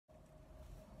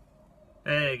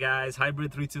Hey guys,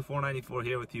 Hybrid32494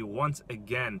 here with you once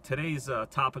again. Today's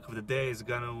topic of the day is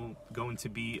going to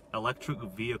be electric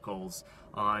vehicles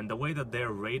and the way that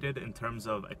they're rated in terms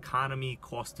of economy,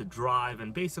 cost to drive,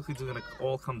 and basically it's going to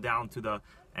all come down to the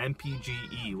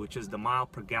MPGe, which is the mile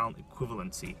per gallon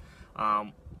equivalency.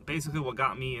 Basically what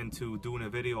got me into doing a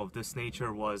video of this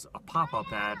nature was a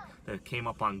pop-up ad that came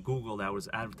up on Google that was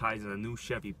advertising a new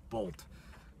Chevy Bolt.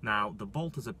 Now, the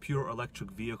Bolt is a pure electric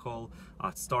vehicle,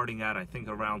 starting at I think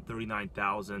around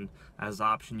 39,000. As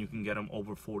option, you can get them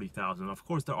over 40,000. Of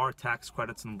course, there are tax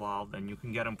credits involved, and you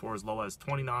can get them for as low as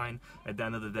 29 at the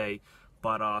end of the day.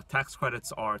 But tax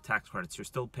credits are tax credits. You're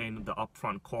still paying the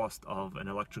upfront cost of an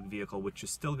electric vehicle, which is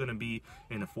still going to be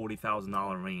in the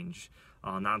 $40,000 range.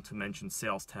 Not to mention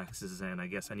sales taxes and I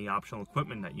guess any optional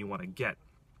equipment that you want to get.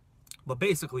 But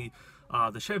basically,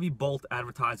 the Chevy Bolt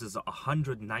advertises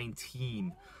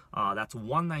 119. That's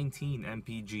 119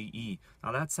 MPGe.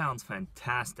 Now that sounds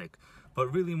fantastic, but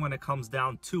really when it comes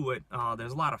down to it,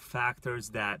 there's a lot of factors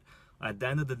that at the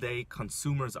end of the day,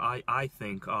 consumers, I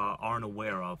think, aren't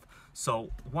aware of. So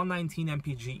 119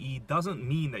 MPGe doesn't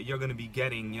mean that you're going to be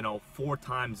getting, 4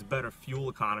 times better fuel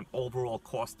economy, overall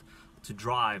cost to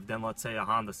drive than, let's say, a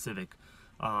Honda Civic.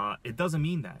 It doesn't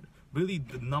mean that. Really,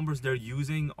 the numbers they're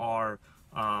using are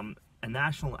a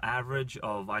national average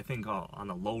of, I think, on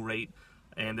a low rate,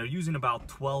 and they're using about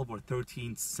 12 or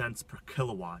 13 cents per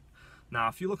kilowatt. Now,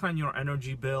 if you look on your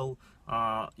energy bill,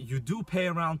 you do pay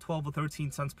around 12 or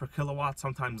 13 cents per kilowatt,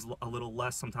 sometimes a little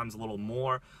less, sometimes a little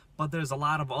more, but there's a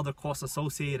lot of other costs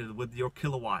associated with your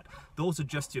kilowatt. Those are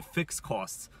just your fixed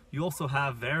costs. You also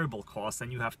have variable costs,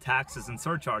 and you have taxes and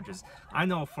surcharges. I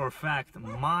know for a fact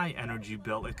my energy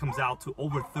bill, it comes out to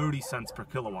over 30 cents per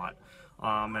kilowatt.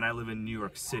 And I live in New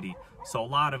York City. So a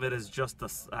lot of it is just the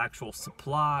actual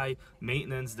supply,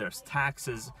 maintenance, there's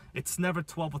taxes. It's never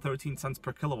 12 or 13 cents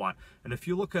per kilowatt. And if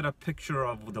you look at a picture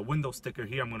of the window sticker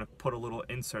here, I'm going to put a little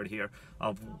insert here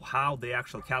of how they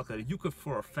actually calculate it. You could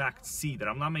for a fact see that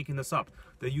I'm not making this up.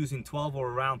 They're using 12 or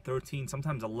around 13,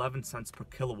 sometimes 11 cents per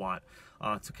kilowatt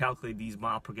to calculate these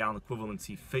mile per gallon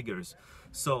equivalency figures.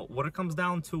 So what it comes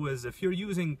down to is if you're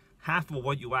using half of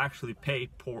what you actually pay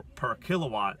per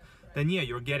kilowatt, then yeah,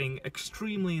 you're getting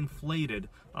extremely inflated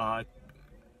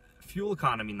fuel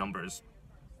economy numbers.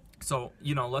 So,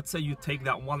 let's say you take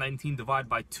that 119 divided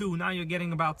by 2, now you're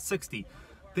getting about 60.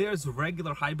 There's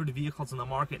regular hybrid vehicles in the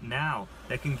market now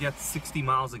that can get 60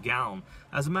 miles a gallon.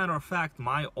 As a matter of fact,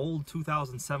 my old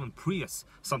 2007 Prius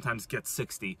sometimes gets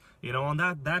 60, and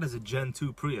that is a Gen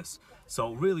 2 Prius.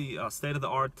 So really a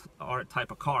state-of-the-art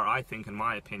type of car, I think, in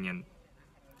my opinion.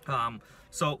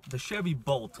 So the Chevy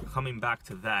Bolt, coming back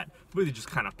to that, really just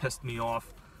kind of pissed me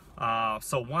off.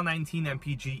 So 119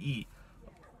 MPGe,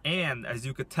 and as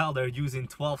you could tell, they're using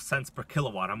 12 cents per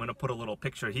kilowatt. I'm going to put a little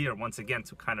picture here once again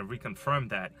to kind of reconfirm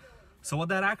that. So what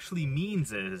that actually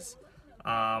means is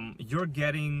you're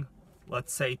getting,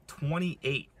 let's say,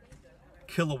 28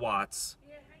 kilowatts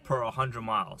per 100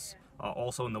 miles.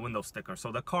 Also in the window sticker.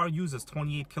 So the car uses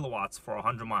 28 kilowatts for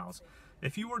 100 miles.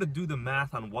 If you were to do the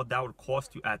math on what that would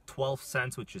cost you at 12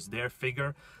 cents, which is their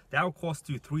figure, that would cost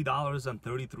you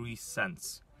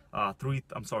 $3.33.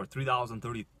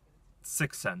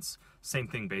 $3.36. Same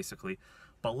thing basically.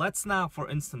 But let's now, for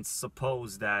instance,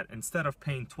 suppose that instead of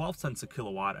paying 12 cents a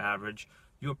kilowatt average,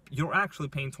 you're actually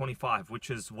paying 25,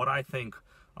 which is what I think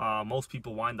most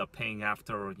people wind up paying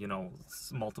after,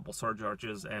 multiple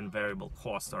surcharges and variable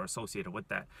costs are associated with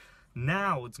that.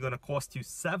 Now it's going to cost you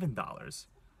 $7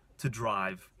 to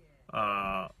drive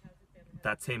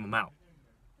that same amount.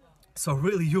 So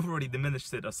really, you've already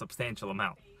diminished it a substantial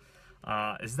amount.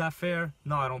 Is that fair?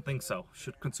 No, I don't think so.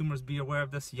 Should consumers be aware of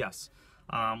this? Yes.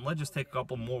 Let's just take a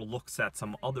couple more looks at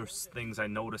some other things I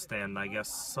noticed, and I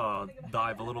guess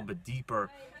dive a little bit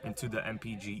deeper into the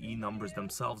MPGe numbers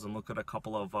themselves and look at a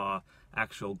couple of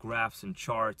actual graphs and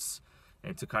charts,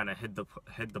 and to kind of hit the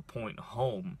point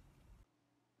home.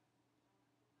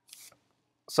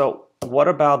 So what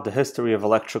about the history of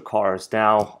electric cars?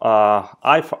 Now,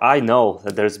 I know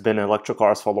that there's been electric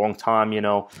cars for a long time.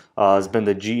 There's been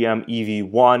the GM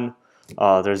EV1.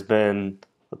 There's been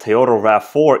the Toyota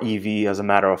RAV4 EV, as a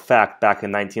matter of fact, back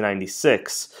in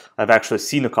 1996. I've actually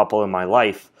seen a couple in my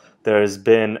life. There's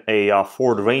been a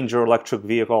Ford Ranger electric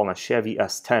vehicle and a Chevy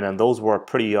S10, and those were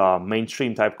pretty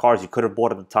mainstream type cars you could have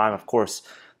bought at the time. Of course,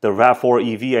 the RAV4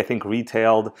 EV, I think,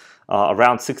 retailed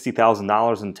around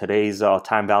 $60,000 in today's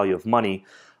time value of money.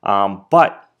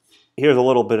 But here's a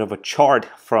little bit of a chart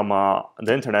from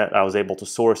the internet I was able to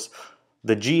source.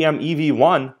 The GM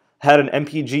EV1 had an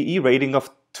MPGe rating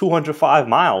of 205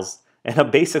 miles, and a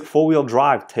basic four-wheel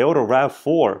drive Toyota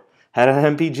RAV4 had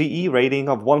an MPGe rating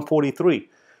of 143.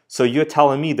 So you're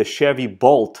telling me the Chevy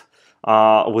Bolt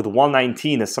with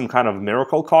 119 is some kind of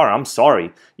miracle car? I'm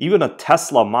sorry. Even a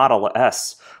Tesla Model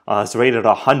S is rated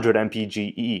 100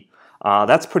 MPGe.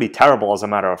 That's pretty terrible, as a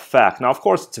matter of fact. Now, of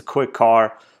course, it's a quick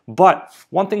car, but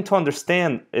one thing to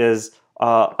understand is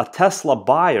a Tesla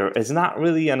buyer is not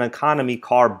really an economy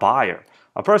car buyer.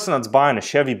 A person that's buying a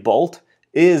Chevy Bolt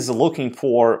is looking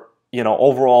for,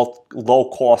 overall low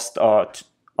cost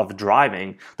of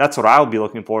driving. That's what I would be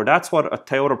looking for. That's what a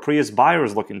Toyota Prius buyer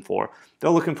is looking for.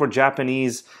 They're looking for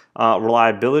Japanese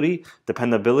reliability,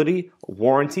 dependability,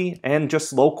 warranty, and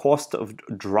just low cost of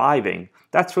driving.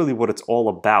 That's really what it's all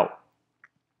about.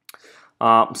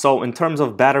 So in terms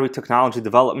of battery technology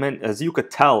development, as you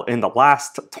could tell, in the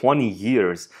last 20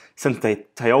 years, since the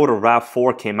Toyota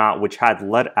RAV4 came out, which had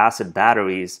lead-acid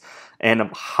batteries and a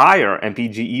higher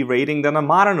MPGe rating than a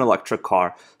modern electric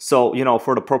car. So,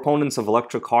 for the proponents of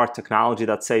electric car technology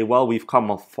that say, well, we've come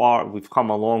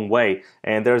a long way,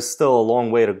 and there's still a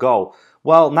long way to go.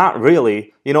 Well, not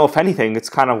really. If anything, it's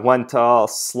kind of went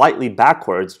slightly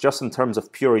backwards, just in terms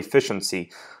of pure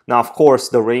efficiency. Now, of course,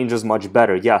 the range is much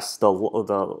better. Yes,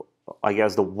 I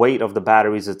guess the weight of the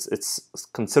batteries, it's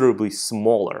considerably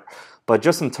smaller. But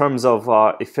just in terms of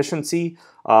efficiency,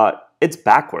 it's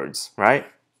backwards, right?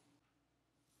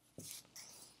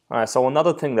 All right, so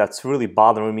another thing that's really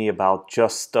bothering me about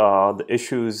just the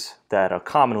issues that are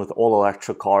common with all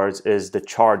electric cars is the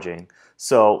charging.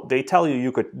 So they tell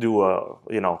you could do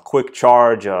a quick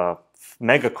charge, a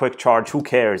mega quick charge. Who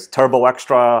cares? Turbo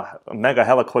extra, mega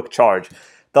hella quick charge.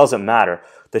 Doesn't matter.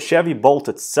 The Chevy Bolt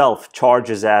itself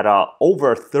charges at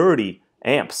over 30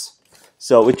 amps.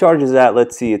 So it charges at,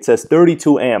 let's see, it says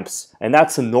 32 amps, and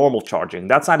that's a normal charging.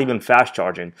 That's not even fast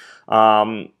charging.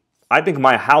 I think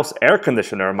my house air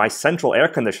conditioner, my central air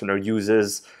conditioner,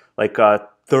 uses like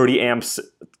 30 amps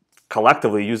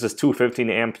collectively, uses two 15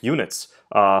 amp units,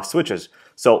 switches.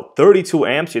 So 32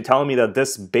 amps, you're telling me that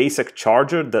this basic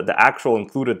charger, the actual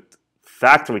included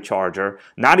factory charger,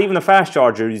 not even a fast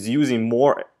charger, is using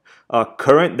more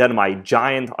current than my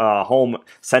giant home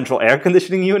central air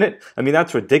conditioning unit? I mean,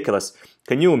 that's ridiculous.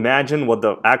 Can you imagine what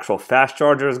the actual fast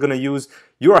charger is going to use?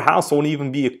 Your house won't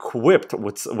even be equipped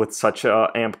with such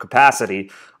amp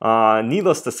capacity.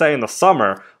 Needless to say, in the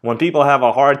summer, when people have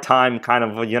a hard time kind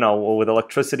of, with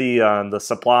electricity, the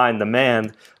supply and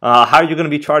demand, how are you going to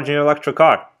be charging your electric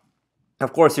car?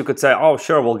 Of course, you could say, oh,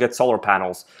 sure, we'll get solar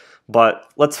panels.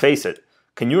 But let's face it,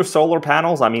 can your solar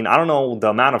panels, I mean, I don't know the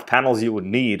amount of panels you would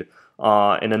need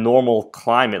in a normal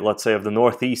climate, let's say of the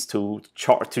Northeast, to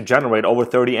generate over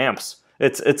 30 amps.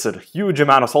 It's a huge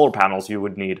amount of solar panels you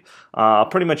would need.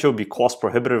 Pretty much it would be cost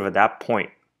prohibitive at that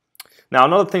point. Now,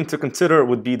 another thing to consider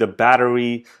would be the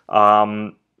battery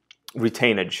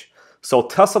retainage. So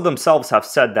Tesla themselves have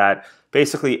said that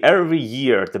basically every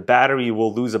year the battery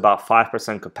will lose about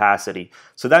 5% capacity.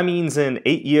 So that means in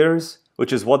 8 years,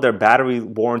 which is what their battery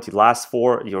warranty lasts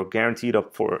for, you're guaranteed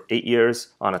up for 8 years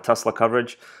on a Tesla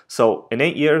coverage. So in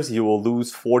 8 years, you will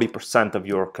lose 40% of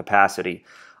your capacity.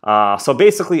 So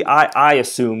basically, I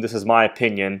assume, this is my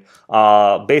opinion,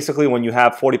 basically when you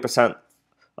have 40%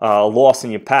 loss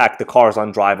in your pack, the car is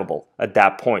undrivable at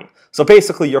that point. So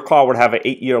basically, your car would have an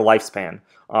 8-year lifespan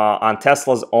on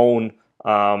Tesla's own,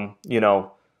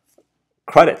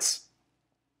 credits.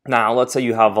 Now, let's say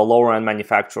you have a lower-end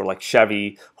manufacturer like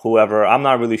Chevy, whoever. I'm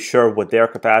not really sure what their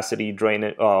capacity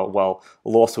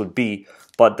loss would be.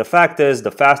 But the fact is,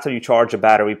 the faster you charge a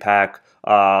battery pack,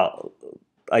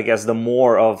 I guess the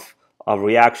more of a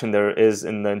reaction there is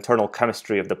in the internal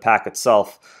chemistry of the pack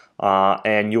itself,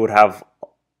 and you would have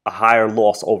a higher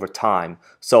loss over time.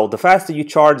 So the faster you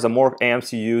charge, the more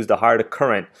amps you use, the higher the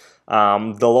current,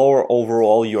 the lower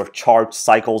overall your charge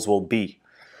cycles will be.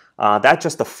 That's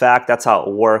just a fact. That's how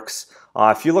it works.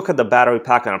 If you look at the battery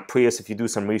pack on a Prius, if you do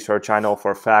some research, I know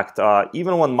for a fact,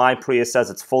 even when my Prius says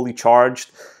it's fully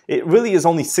charged, it really is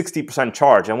only 60%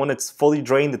 charged. And when it's fully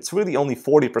drained, it's really only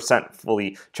 40%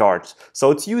 fully charged.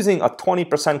 So it's using a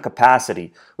 20%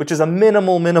 capacity, which is a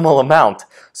minimal amount.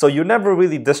 So you're never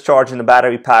really discharging the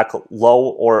battery pack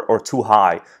low or too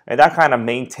high. And that kind of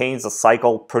maintains the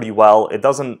cycle pretty well. It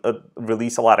doesn't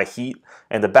release a lot of heat.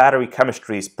 And the battery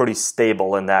chemistry is pretty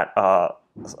stable in that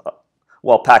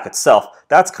pack itself.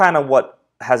 That's kind of what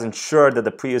has ensured that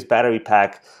the Prius battery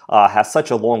pack has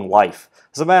such a long life.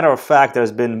 As a matter of fact,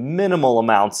 there's been minimal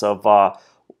amounts of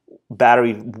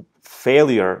battery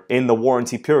failure in the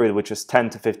warranty period, which is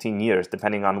 10 to 15 years,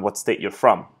 depending on what state you're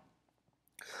from.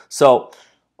 So,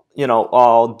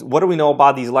 what do we know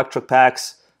about these electric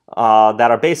packs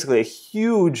that are basically a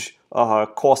huge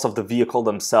cost of the vehicle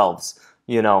themselves?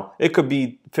 You know, it could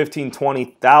be 15,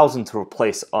 20,000 to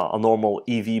replace a normal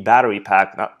EV battery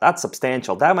pack. Now, that's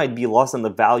substantial. That might be less than the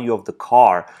value of the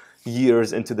car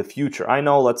years into the future. I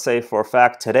know, let's say for a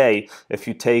fact today, if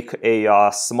you take a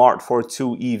Smart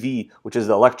 42 EV, which is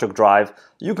the electric drive,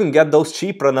 you can get those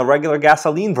cheaper than the regular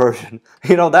gasoline version.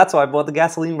 You know, that's why I bought the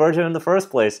gasoline version in the first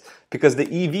place, because the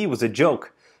EV was a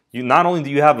joke. You not only do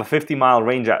you have a 50-mile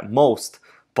range at most,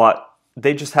 but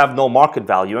they just have no market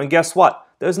value. And guess what?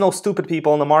 There's no stupid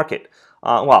people in the market.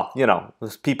 Well, you know,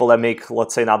 there's people that make,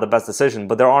 let's say, not the best decision,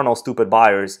 but there are no stupid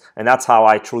buyers, and that's how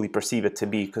I truly perceive it to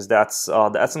be, because that's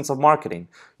the essence of marketing.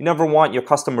 You never want your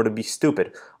customer to be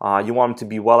stupid. You want them to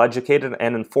be well-educated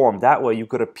and informed. That way you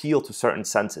could appeal to certain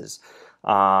senses.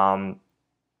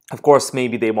 Of course,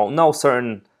 maybe they won't know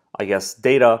certain, I guess,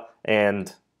 data,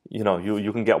 and, you know,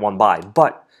 you can get one by.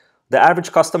 But the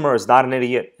average customer is not an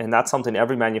idiot, and that's something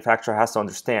every manufacturer has to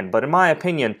understand. But in my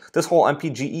opinion, this whole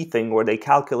MPGe thing where they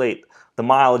calculate the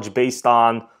mileage based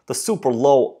on the super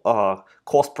low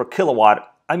cost per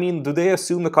kilowatt, I mean, do they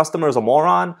assume the customer is a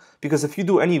moron? Because if you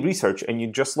do any research and you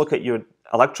just look at your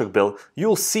electric bill,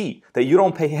 you'll see that you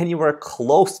don't pay anywhere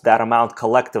close to that amount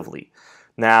collectively.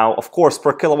 Now, of course,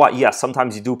 per kilowatt, yes,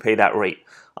 sometimes you do pay that rate.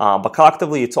 But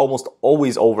collectively, it's almost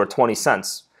always over 20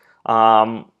 cents.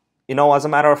 You know, as a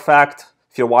matter of fact,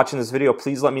 if you're watching this video,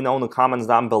 please let me know in the comments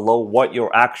down below what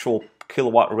your actual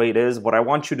kilowatt rate is. What I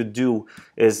want you to do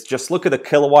is just look at the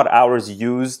kilowatt hours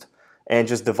used and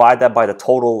just divide that by the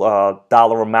total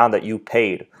dollar amount that you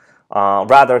paid.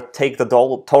 Rather, take the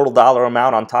total dollar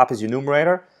amount on top as your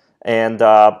numerator and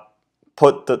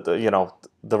put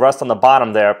the rest on the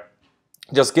bottom there.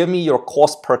 Just give me your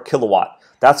cost per kilowatt.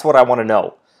 That's what I want to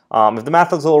know. If the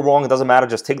math is a little wrong, it doesn't matter.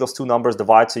 Just take those two numbers,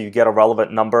 divide so you get a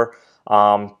relevant number.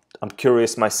 I'm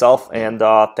curious myself, and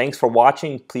thanks for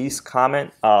watching. Please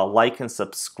comment, like, and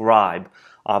subscribe.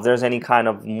 If there's any kind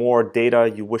of more data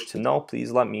you wish to know,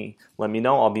 please let me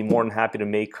know. I'll be more than happy to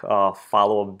make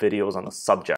follow-up videos on the subject.